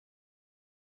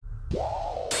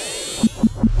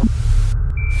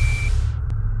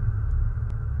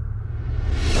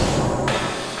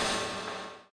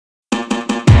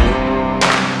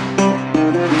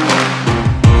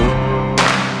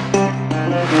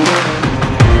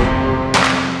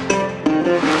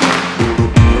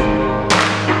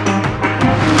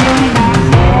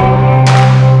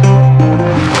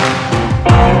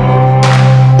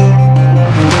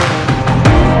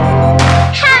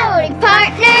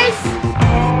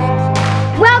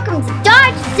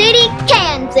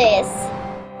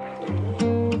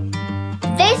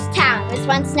This town was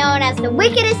once known as the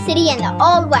wickedest city in the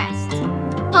Old West,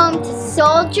 home to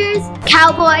soldiers,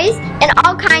 cowboys, and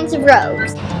all kinds of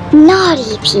rogues.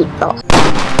 Naughty people.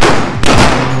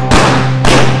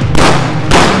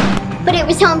 But it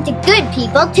was home to good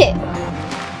people too.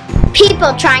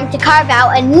 People trying to carve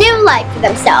out a new life for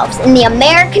themselves in the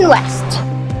American West.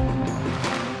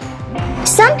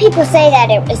 Some people say that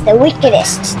it was the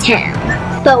wickedest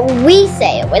town, but we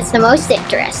say it was the most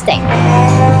interesting.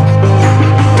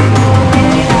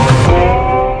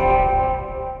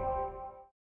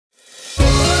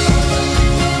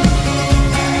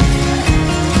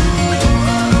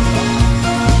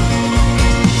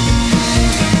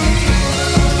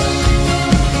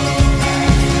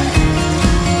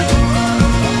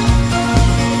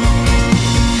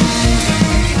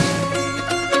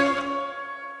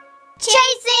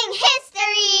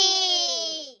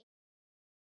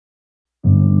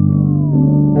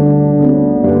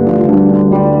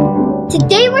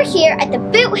 Today we're here at the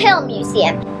Boot Hill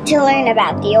Museum to learn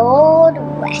about the Old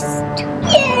West.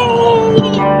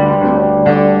 Yay!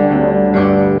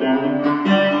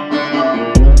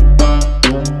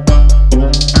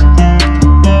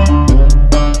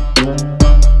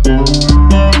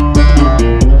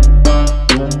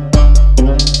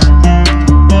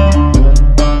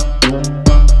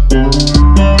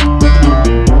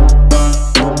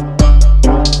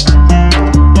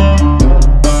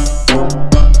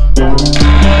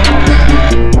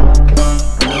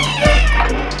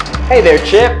 Hey there,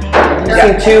 Chip. You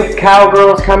seen two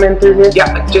cowgirls coming through here?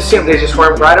 Yeah, just see them. They just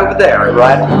went right over there.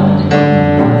 Right.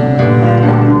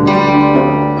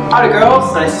 Howdy,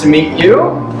 girls. Nice to meet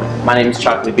you. My name is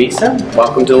Chocolate Beetson.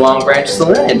 Welcome to the Long Branch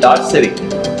Saloon in Dodge City.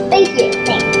 Thank you.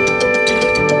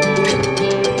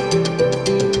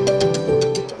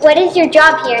 What is your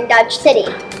job here in Dodge City?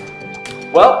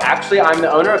 Well, actually, I'm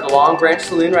the owner of the Long Branch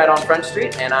Saloon right on Front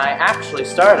Street, and I actually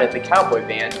started the cowboy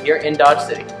band here in Dodge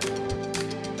City.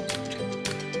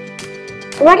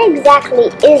 What exactly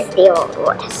is the Old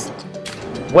West?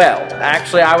 Well,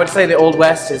 actually, I would say the Old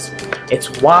West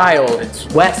it's wild, it's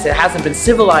west, it hasn't been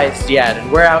civilized yet,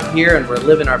 and we're out here and we're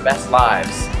living our best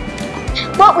lives.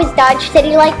 What was Dodge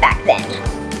City like back then?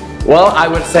 Well, I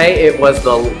would say it was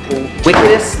the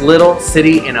wickedest little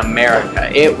city in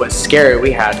America. It was scary.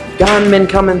 We had gunmen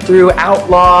coming through,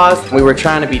 outlaws. We were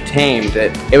trying to be tamed.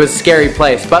 It was a scary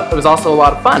place, but it was also a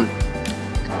lot of fun.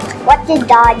 What did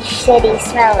Dodge City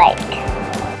smell like?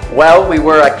 Well, we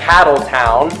were a cattle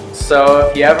town, so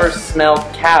if you ever smelled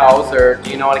cows, or do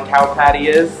you know what a cow patty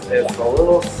is? It's a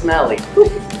little smelly.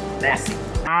 Nasty.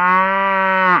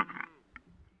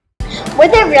 Were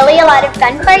there really a lot of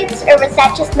gunfights, or was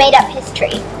that just made up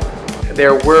history?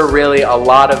 There were really a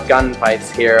lot of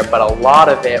gunfights here, but a lot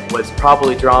of it was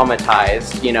probably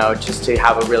dramatized, you know, just to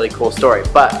have a really cool story.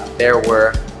 But there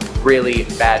were really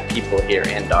bad people here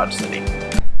in Dodge City.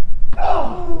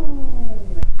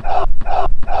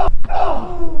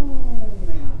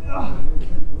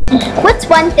 What's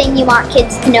one thing you want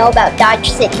kids to know about Dodge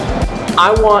City?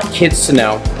 I want kids to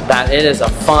know that it is a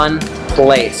fun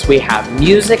place. We have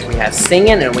music, we have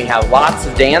singing, and we have lots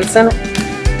of dancing.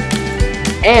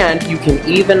 And you can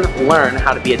even learn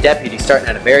how to be a deputy starting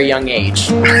at a very young age.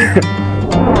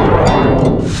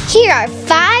 Here are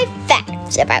 5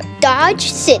 facts about Dodge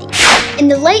City. In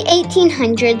the late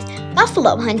 1800s,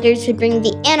 buffalo hunters would bring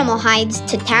the animal hides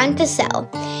to town to sell.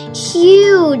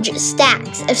 Huge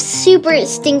stacks of super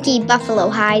stinky buffalo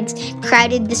hides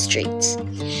crowded the streets.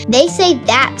 They say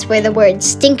that's where the word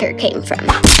stinker came from.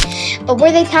 But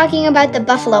were they talking about the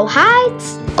buffalo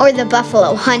hides or the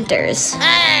buffalo hunters?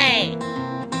 Hey!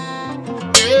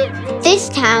 This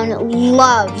town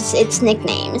loves its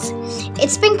nicknames.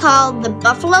 It's been called the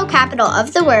Buffalo Capital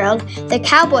of the World, the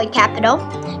Cowboy Capital,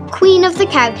 Queen of the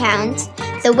Cow Towns,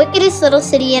 the wickedest little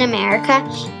city in America,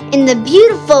 and the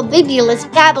beautiful, bibulous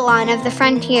Babylon of the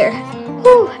frontier.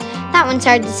 Whew, that one's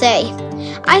hard to say.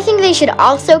 I think they should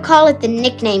also call it the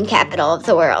nickname capital of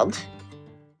the world.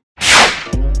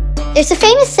 There's a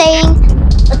famous saying,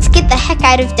 "Let's get the heck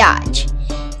out of Dodge."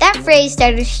 That phrase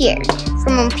started here,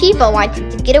 from when people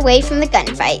wanted to get away from the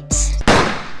gunfights.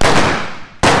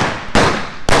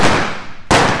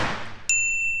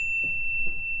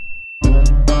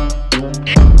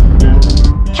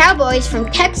 cowboys from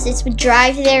Texas would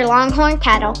drive their longhorn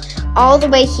cattle all the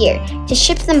way here to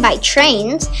ship them by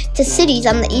trains to cities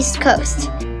on the East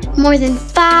Coast. More than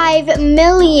 5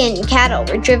 million cattle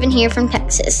were driven here from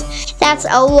Texas. That's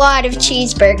a lot of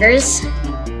cheeseburgers.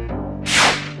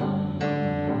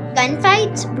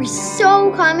 Gunfights were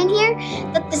so common here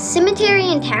that the cemetery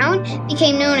in town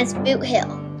became known as Boot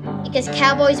Hill, because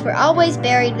cowboys were always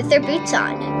buried with their boots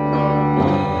on.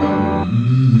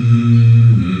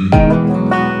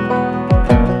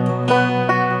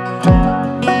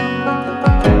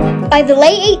 By the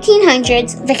late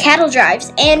 1800s, the cattle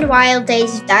drives and wild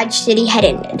days of Dodge City had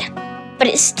ended, but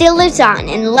it still lives on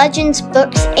in legends,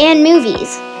 books, and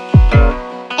movies.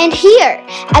 And here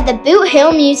at the Boot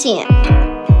Hill Museum.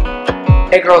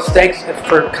 Hey girls, thanks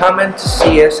for coming to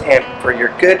see us and for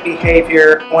your good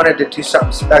behavior. Wanted to do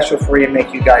something special for you,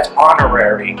 make you guys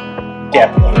honorary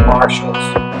deputy marshals.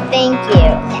 Thank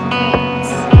you.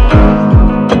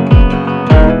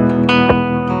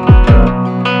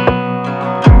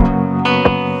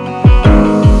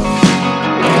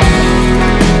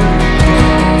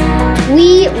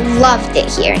 We loved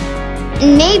it here.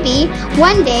 And maybe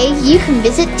one day you can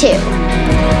visit too.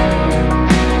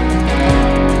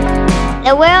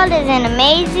 The world is an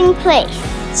amazing place.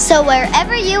 So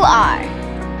wherever you are,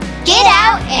 get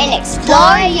out and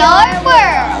explore your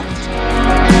world.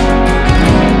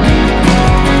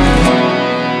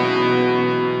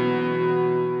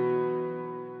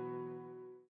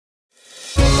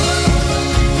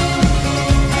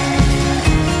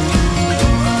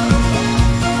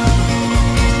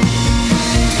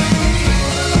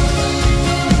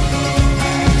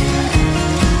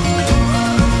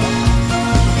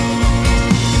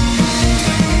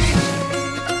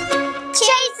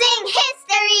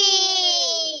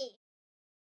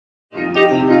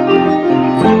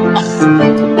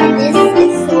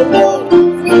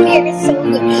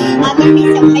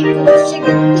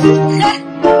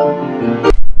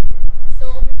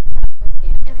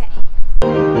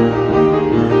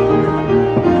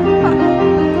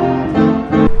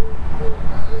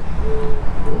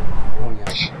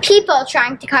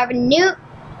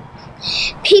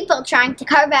 People trying to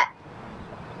carve out.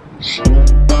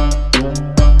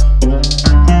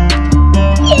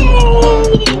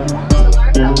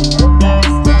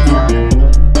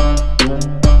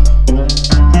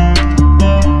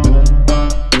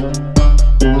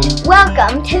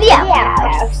 Welcome to the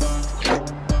outhouse.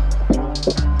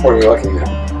 What are you looking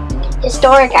at?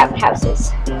 Historic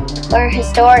outhouses, where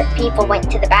historic people went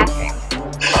to the bathroom.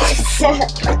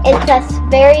 It's a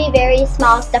very, very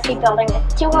small, stuffy building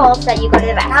with 2 holes that you go to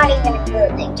the bathroom. Not even a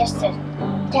building, just a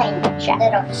tiny shack.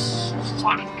 Little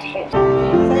shack.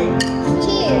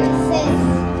 Cheers, sis.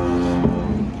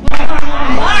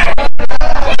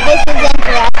 This is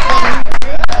interesting.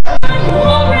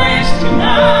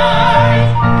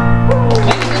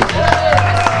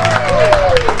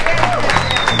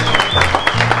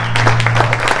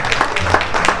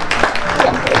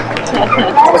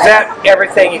 Was that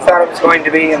everything you thought it was going to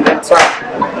be and then some?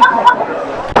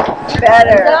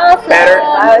 Better. Better?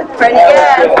 That was pretty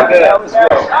good. That was good.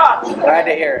 Glad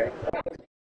to hear it.